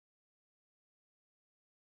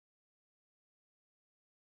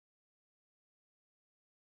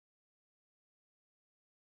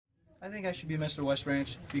I think I should be Mr. West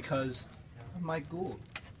Branch because of Mike Gould.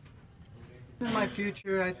 In my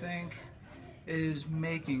future, I think, is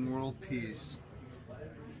making world peace.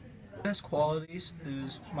 Best qualities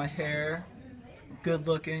is my hair, good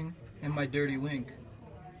looking, and my dirty wink.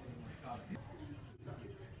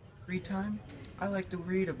 Free time, I like to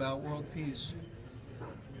read about world peace.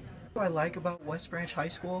 What I like about West Branch High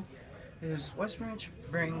School is West Branch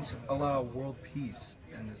brings a lot of world peace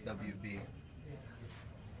in this WB.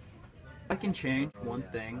 If I can change one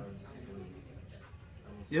thing,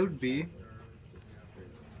 it would be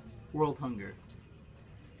world hunger.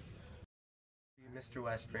 Mr.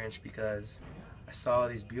 West Branch because I saw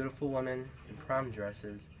these beautiful women in prom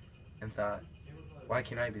dresses and thought, why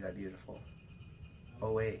can't I be that beautiful?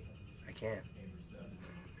 Oh wait, I can.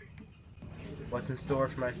 What's in store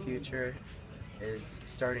for my future is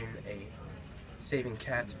starting a Saving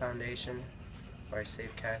Cats Foundation, where I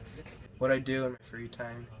save cats. What I do in my free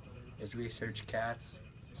time is research cats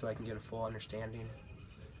so I can get a full understanding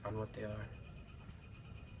on what they are.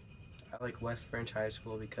 I like West Branch High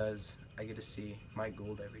School because I get to see Mike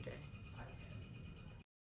Gould every day.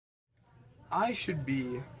 I should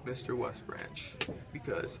be Mr. West Branch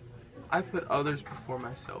because I put others before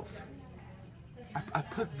myself. I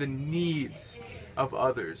put the needs of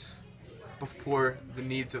others before the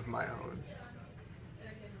needs of my own.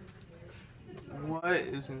 What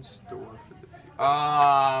is in store for the future?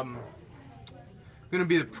 I'm gonna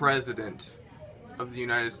be the president of the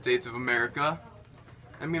United States of America.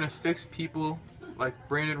 I'm gonna fix people like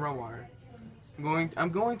Brandon Rowan.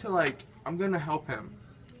 I'm gonna help him.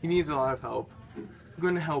 He needs a lot of help. I'm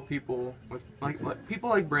gonna help people with people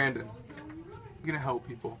like Brandon. I'm gonna help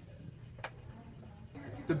people.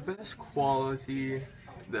 The best quality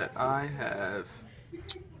that I have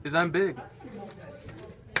is I'm big.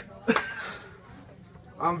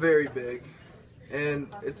 I'm very big, and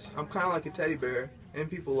I'm kind of like a teddy bear, and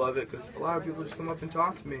people love it because a lot of people just come up and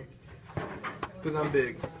talk to me because I'm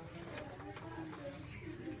big.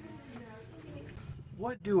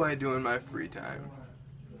 What do I do in my free time?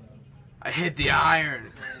 I hit the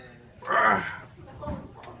iron.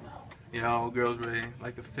 You know, girls really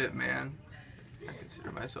like a fit man. I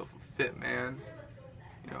consider myself a fit man.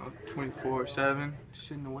 You know, 24/7, just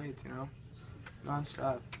hitting the weights, you know,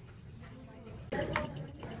 non-stop.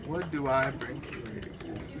 What do I bring to the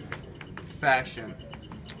table? Fashion.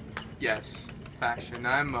 Yes, fashion.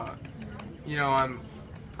 I'm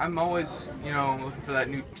always, looking for that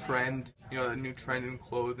new trend, that new trend in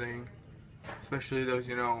clothing, especially those,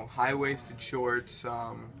 high-waisted shorts,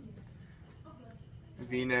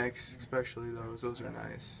 V-necks, especially those are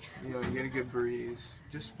nice. You get a good breeze.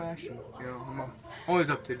 Just fashion, I'm always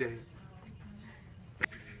up to date.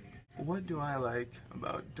 What do I like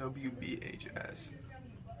about WBHS?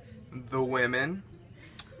 The women.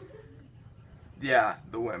 Yeah,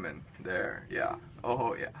 the women. There, yeah.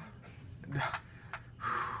 Oh, yeah.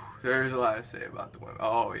 There's a lot to say about the women.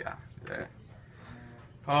 Oh, yeah. There.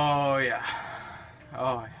 Oh, yeah.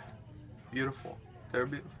 Oh, yeah. Beautiful. They're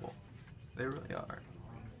beautiful. They really are.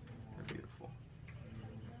 They're beautiful.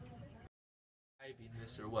 I be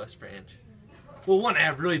Mr. West Branch. Well, one, I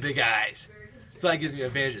have really big eyes, so that gives me an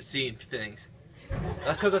advantage of seeing things.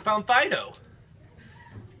 That's because I found Fido.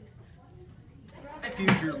 My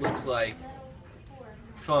future looks like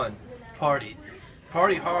fun, parties,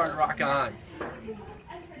 party hard, rock on.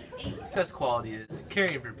 Best quality is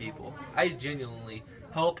caring for people. I genuinely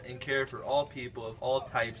help and care for all people of all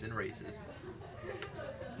types and races.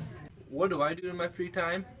 What do I do in my free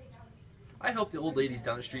time? I help the old ladies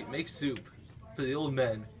down the street make soup for the old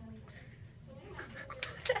men.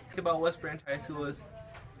 The thing about West Branch High School is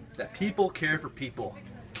that people care for people.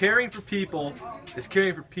 Caring for people is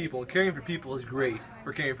caring for people, and caring for people is great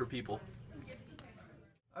for caring for people.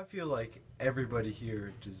 I feel like everybody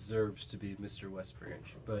here deserves to be Mr. West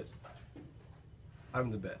Branch, but I'm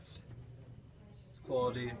the best. This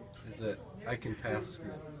quality is that I can pass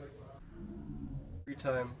school. Free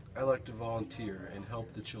time, I like to volunteer and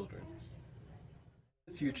help the children.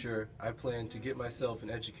 In the future, I plan to get myself an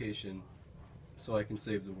education so I can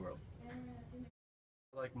save the world.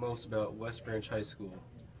 What I like most about West Branch High School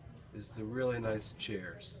is the really nice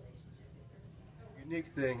chairs. The unique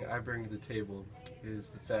thing I bring to the table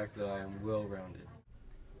is the fact that I am well-rounded.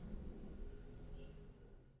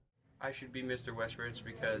 I should be Mr. West Branch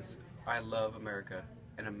because I love America,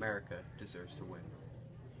 and America deserves to win.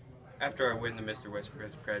 After I win the Mr. West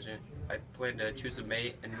Branch pageant, I plan to choose a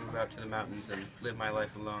mate and move out to the mountains and live my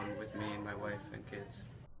life alone with me and my wife and kids.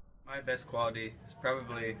 My best quality is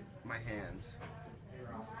probably my hands.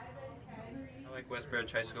 I like West Branch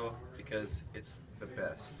High School because it's the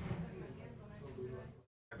best.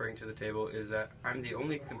 I bring to the table is that I'm the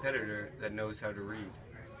only competitor that knows how to read.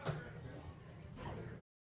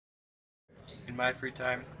 In my free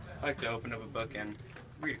time, I like to open up a book and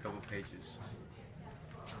read a couple pages.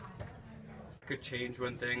 If I could change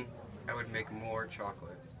one thing, I would make more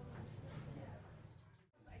chocolate.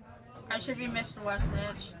 I should be Mr.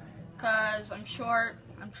 Westbridge because I'm short,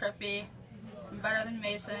 I'm trippy, I'm better than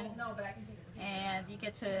Mason, and you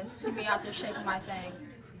get to see me out there shaking my thing.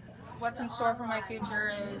 What's in store for my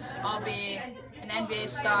future is I'll be an NBA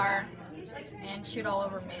star and shoot all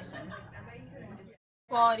over Mason. The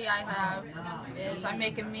quality I have is I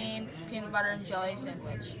make a mean peanut butter and jelly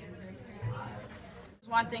sandwich.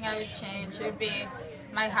 One thing I would change would be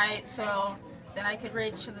my height, so then I could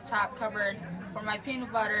reach to the top cupboard for my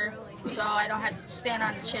peanut butter so I don't have to stand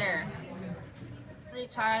on a chair. Free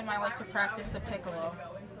time, I like to practice the piccolo.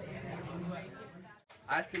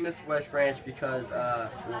 I should be Mr. West Branch because,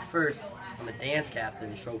 well, first, I'm a dance captain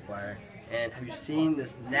in show choir, and have you seen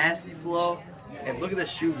this nasty flow? And look at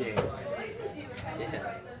this shoe game.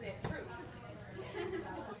 Yeah.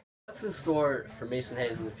 What's in store for Mason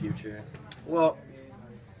Hayes in the future? Well,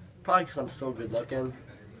 probably because I'm so good looking.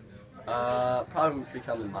 Probably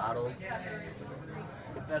become a model.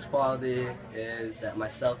 The best quality is that my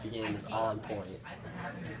selfie game is on point.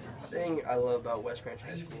 The thing I love about West Branch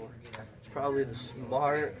High School is probably the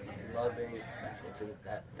smart, loving faculty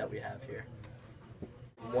that we have here.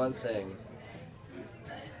 One thing,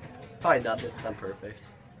 probably nothing because I'm perfect.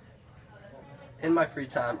 In my free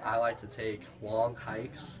time, I like to take long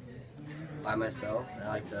hikes by myself, and I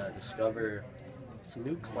like to discover some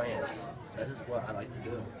new plants. So that's just what I like to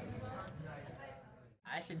do.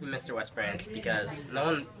 I should be Mr. West Branch because no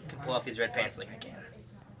one can pull off these red pants like I can.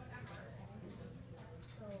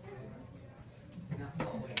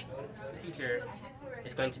 The future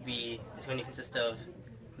is going to consist of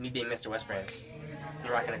me being Mr. West Branch and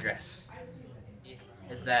rocking a dress.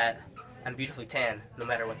 Is that I'm beautifully tan no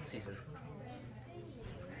matter what the season.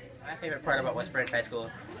 My favorite part about West Branch High School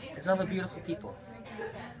is all the beautiful people.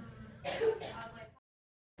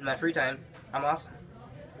 In my free time, I'm awesome.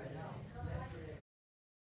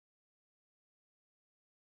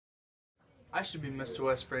 I should be Mr.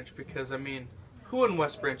 West Branch because, I mean, who in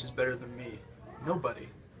West Branch is better than me? Nobody.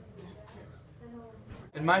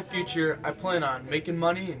 In my future, I plan on making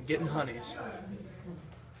money and getting honeys.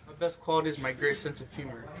 My best quality is my great sense of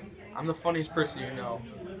humor. I'm the funniest person you know.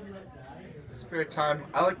 In spare time,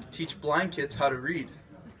 I like to teach blind kids how to read.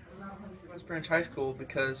 West Branch High School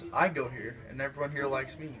because I go here and everyone here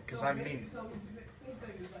likes me because I'm me.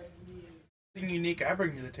 Something unique I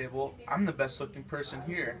bring to the table, I'm the best looking person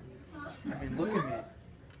here. I mean, look at me.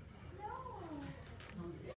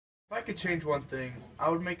 If I could change one thing, I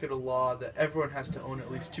would make it a law that everyone has to own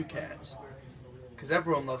at least 2 cats. Because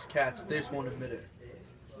everyone loves cats, they just won't admit it.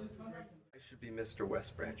 I should be Mr.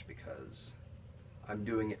 West Branch because I'm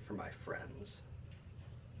doing it for my friends.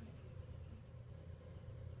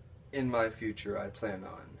 In my future, I plan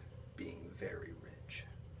on being very rich.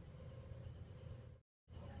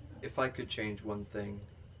 If I could change one thing,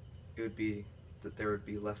 it would be that there would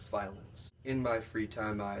be less violence. In my free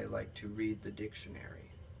time, I like to read the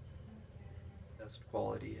dictionary. Best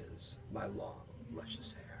quality is my long,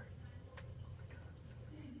 luscious hair.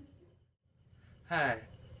 Hi,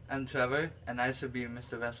 I'm Trevor, and I should be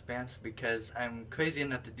Mr. West Branch because I'm crazy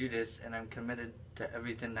enough to do this and I'm committed to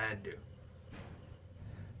everything that I do.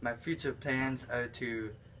 My future plans are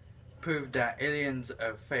to prove that aliens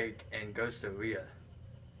are fake and ghosts are real.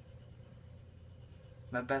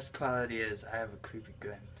 My best quality is I have a creepy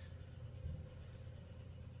grin.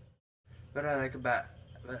 What I like about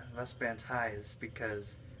West Branch High is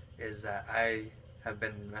that I have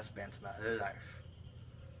been in West Branch my whole life.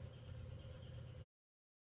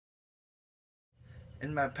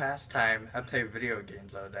 In my pastime, I play video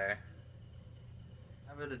games all day.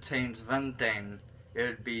 If I were to change one thing, it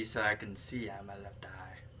would be so I can see out my left eye.